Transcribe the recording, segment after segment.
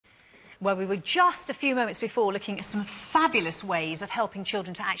where we were just a few moments before looking at some fabulous ways of helping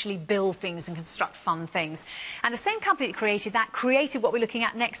children to actually build things and construct fun things. And the same company that created that created what we're looking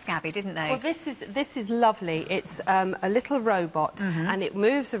at next, Gabby, didn't they? Well, this is lovely. It's a little robot, and it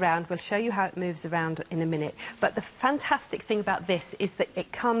moves around. We'll show you how it moves around in a minute. But the fantastic thing about this is that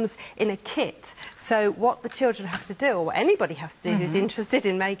it comes in a kit. So what the children have to do, or what anybody has to do who's interested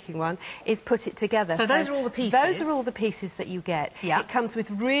in making one, is put it together. So those are all the pieces? Those are all the pieces that you get. Yeah. It comes with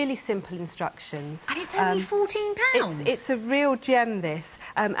really simple instructions. And it's only £14. It's a real gem, this.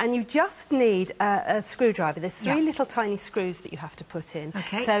 And you just need a screwdriver. There's three little tiny screws that you have to put in.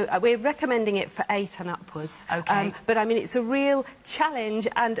 Okay. So we're recommending it for 8 and upwards. Okay. But I mean, it's a real challenge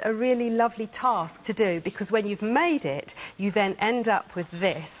and a really lovely task to do, because when you've made it, you then end up with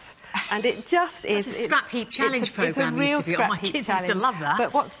this. And it just is... It's a scrap heap challenge programme. It's a real scrap heap challenge. My kids used to love that.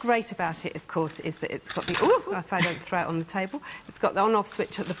 But what's great about it, of course, is that it's got the... Oh, if I don't throw it on the table. It's got the on-off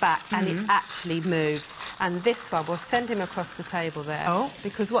switch at the back, and it actually moves. And this one, we'll send him across the table there. Oh.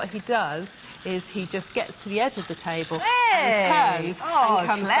 Because what he does is he just gets to the edge of the table and turns and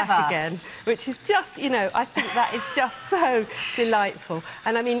comes back again, which is just, you know, I think that is just so delightful.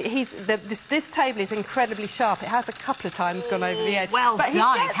 And I mean, this table is incredibly sharp. It has a couple of times gone over the edge. Well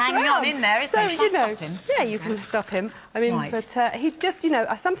done. He's hanging on in there, isn't he? So, you know, stop him? yeah, you can stop him. I mean, but he just, you know,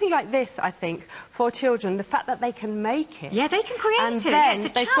 something like this, I think, for children, the fact that they can make it. Yeah, they can create and it. Then yeah, it's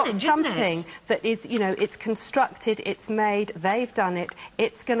a they've challenge, got something that is, you know, it's constructed, it's made, they've done it,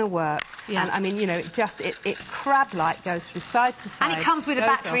 it's going to work. Yeah. And I mean, you know, it crab-like goes from side to side. And it comes with a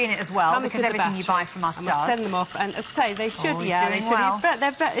battery in it as well, because everything you buy from us does. I'll send them off, and as I say, they should, they should. Well.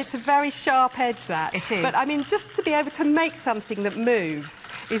 It's a very sharp edge, that. It is. But I mean, just to be able to make something that moves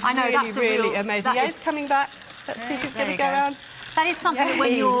is really amazing. Yeah, it's coming back. Let's see if it's going to go around. That is something that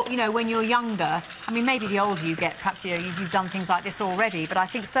when you're, you know, when you're younger, I mean, maybe the older you get, perhaps, you know, you've done things like this already, but I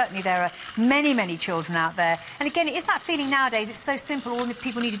think certainly there are many, many children out there. And again, it is that feeling nowadays, it's so simple, all that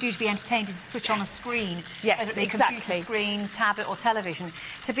people need to do to be entertained is to switch on a screen. Yes, whether it be a computer screen, tablet or television,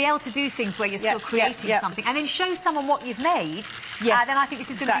 to be able to do things where you're still creating something and then show someone what you've made, then I think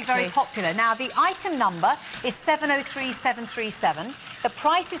this is going to be very popular. Now, the item number is 703737. The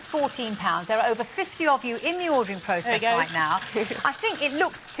price is £14. There are over 50 of you in the ordering process right now. I think it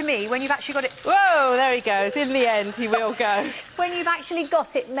looks to me, when you've actually got it... Whoa, there he goes. In the end, he will go. When you've actually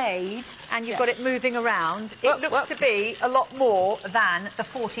got it made and you've got it moving around, it looks to be a lot more than the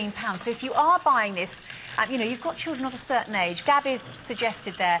 £14. So if you are buying this, you know, you've got children of a certain age. Gabby's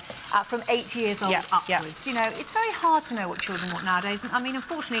suggested there from 8 years old upwards. You know, it's very hard to know what children want nowadays. And I mean,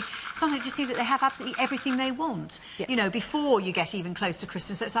 unfortunately, sometimes it just seems that they have absolutely everything they want, you know, before you get even close to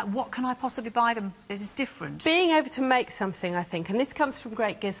Christmas. So it's like, what can I possibly buy them? This is different. Being able to make something, I think, and this comes from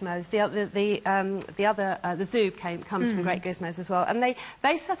Great Gizmos. The Zoo comes from Great Gizmos as well. And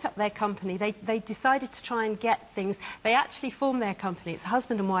they set up their company. They decided to try and get things. They actually formed their company. It's a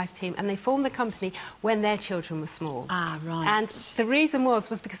husband and wife team, and they formed the company when their children were small. Ah, right. And the reason was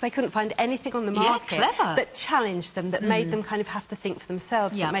because they couldn't find anything on the market that challenged them, that made them kind of have to think for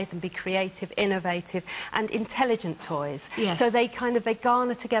themselves, that made them be creative, innovative, and intelligent toys. So they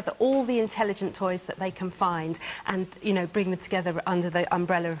garner together all the intelligent toys that they can find, and you know, bring them together under the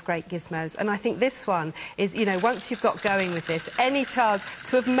umbrella of Great Gizmos. And I think this one is, you know, once you've got going with this, any child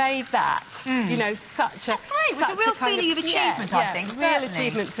to have made that, you know, that's great. It was a real feeling of achievement, I think. Real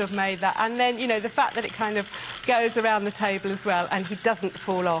achievement to have made that. And then, you know, the fact that it kind of goes around the table as well, and he doesn't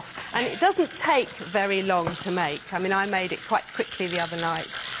fall off. And it doesn't take very long to make. I mean, I made it quite quickly the other night.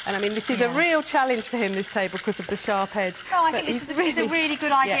 And I mean, this is a real challenge for him, this table, because of the sharp edge. No, I think this is a really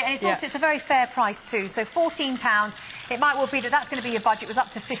good idea, and it's also, it's a very fair price too. So £14. It might well be that that's going to be your budget. It was up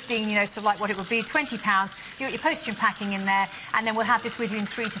to 15, you know, so like what it would be, £20. You got your postage and packing in there, and then we'll have this with you in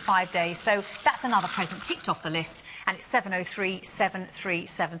 3 to 5 days. So that's another present ticked off the list, and it's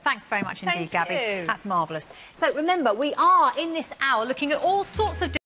 703737. Thanks very much indeed, Gabby. That's marvellous. So remember, we are in this hour looking at all sorts of